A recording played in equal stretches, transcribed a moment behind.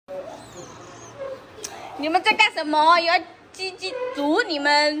你们在干什么？要记住你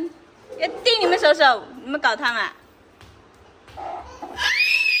们，要钉你们手手，你们搞他们。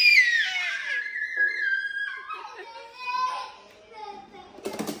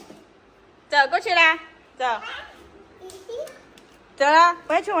走过去啦，走。走了，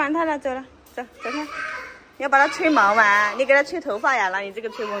不要去玩它了，走了，走开。你要把它吹毛嘛？你给它吹头发呀？拿你这个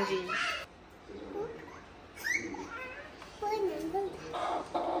吹风机。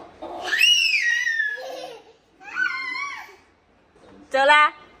走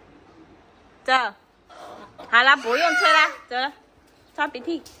啦，走，好了，不用吹了，走了，擦鼻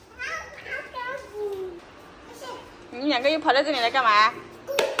涕。你两个又跑到这里来干嘛？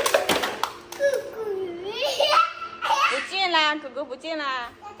不见啦，狗狗不见啦。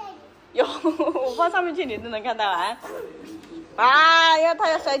哟，我放上面去你都能看到啊！啊，它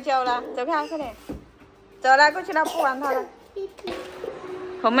要摔跤了，走开，快点，走了，过去了，不玩它了。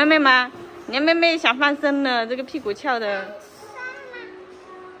哄妹妹吗？你妹妹想翻身了，这个屁股翘的。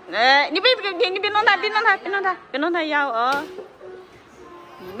你别弄它，别弄它腰哦。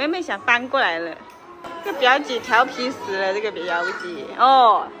你妹妹想翻过来了，这个表姐调皮死了，这个表姐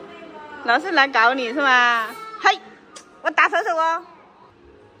哦，老是来搞你是吗？嘿，我打手手哦，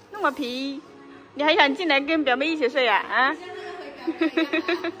那么皮，你还想进来跟表妹一起睡呀？啊？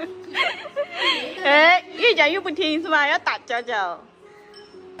哎，越讲越不听是吧？要打脚脚。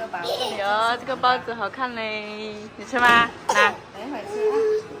哟，这个包子好看嘞，你吃吗？来，等一会儿吃啊。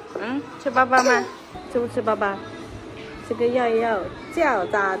吃包包吗？吃不吃包包？这个要叫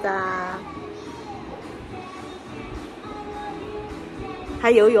渣渣。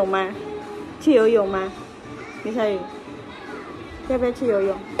还游泳吗？去游泳吗？李小雨，要不要去游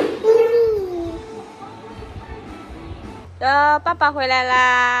泳？爸爸回来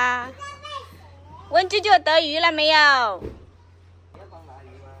啦！问舅舅得鱼了没有？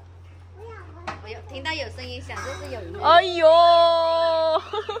听到有声音响就是有鱼。哎呦，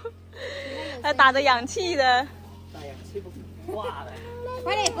还打着氧气的。打氧气不挂了。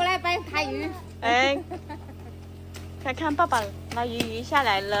快点过来拍鱼。哎，看看爸爸拿鱼下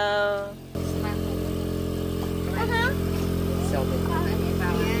来了。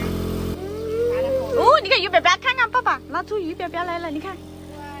哦，你看鱼表表，看看爸爸拿出鱼表表来了，你看。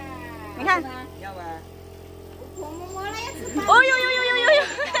你看。要吗？我摸了要吃饭。哦呦。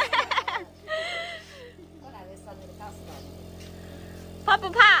怕不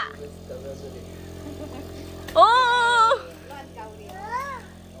怕？哦！乱搞你！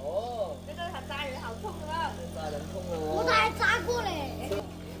哦，这个他扎人好痛啊！扎人痛哦！我还扎过嘞。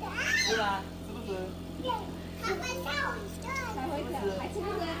是吗？是不是？他会跳，还吃不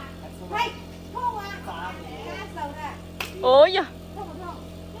吃？喂，痛啊！扎手的。哦呀！痛不痛？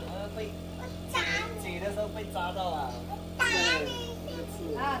被挤的时候被扎到了。打你！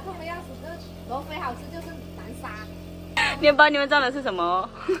啊，痛的要死！这罗非好吃就是难杀。面包，你们装的是什么？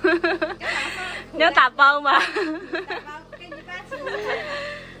你要打包吗？打包给你爸吃。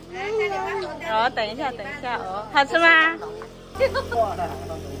哦，等一下哦，好吃吗？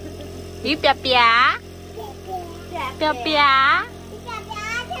鱼表表，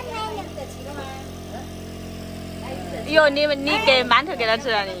哟，你给馒头给他吃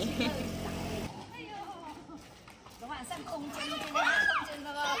了你。昨晚上空间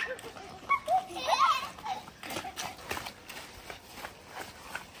的了。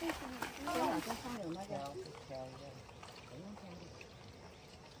这上有那个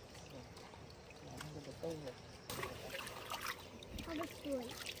它的水，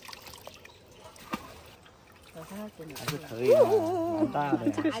还是可以的，蛮大的，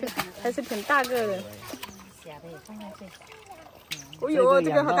还是挺大个的。小的也放下去。哦呦，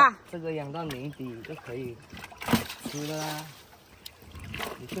这个好大！这个养到年底就可以吃了啦。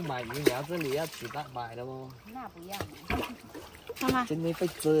你去买鱼苗，这里要几大买的哦？那不要。妈妈，今天被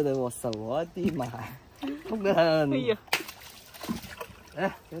蛰的我手，我的妈，痛得很。哎呦！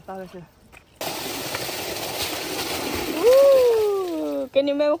哎，别倒下去。给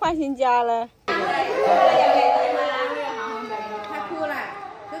你们换新家了。他哭了，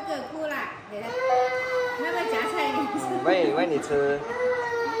哥哥哭了，要不要夹菜给你吃？喂你吃。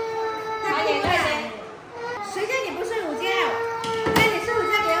快点！谁叫你不睡午觉？那你睡午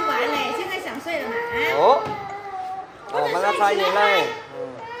觉别玩嘞，现在想睡了嘛？哦。我们要擦眼泪。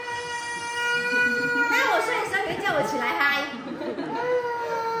那我睡的时候，别叫我起来嗨。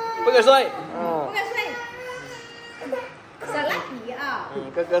不可睡。不可睡。耍赖皮啊！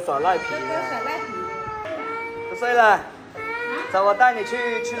哥哥耍赖皮。不睡了。走，我带你去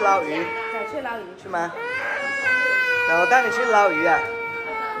捞鱼。走，去捞鱼。去吗？走，我带你去捞鱼啊。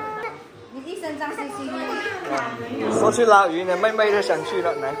你一身脏兮兮的。说去捞鱼呢，妹妹就想去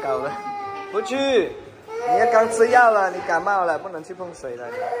了，难搞了。不去。你要刚吃药了，你感冒了，不能去碰水了。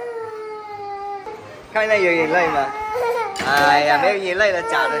看那有眼泪吗？哎呀，没有眼泪了，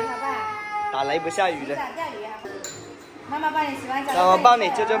假的。打雷不下雨的。妈妈帮你洗完澡。那我抱你，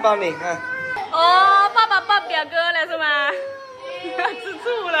舅舅抱你，看。哦，爸爸抱表哥了是吗？吃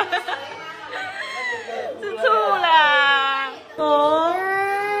醋了，吃醋了。哦，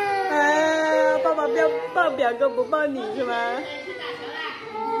哎，爸爸抱表哥不抱你是吗？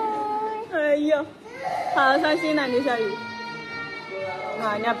哎呦，好伤心啊，你小雨。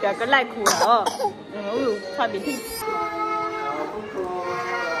啊，你表哥赖哭了哦。哦，擦鼻涕。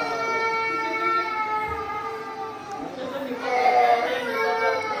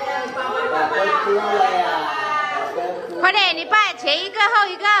快点，你拜前一个后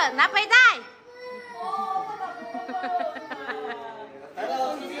一个，拿背带。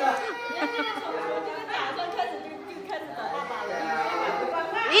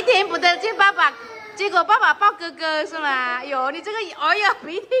一天不得见爸爸，结果爸爸抱哥哥是吗？哟，你这个，哎呀，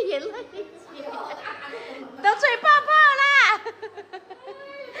鼻涕眼泪都吹泡泡啦！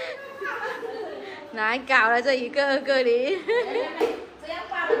难搞了，这一个二个的。这样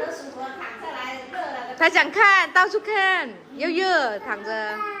爸爸的舒服，躺下来热了。他想看，到处看，又热，躺着。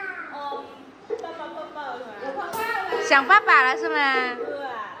哦，爸爸抱抱是吗？想爸爸了是吗？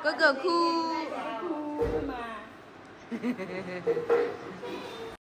哥哥哭。哭是吗？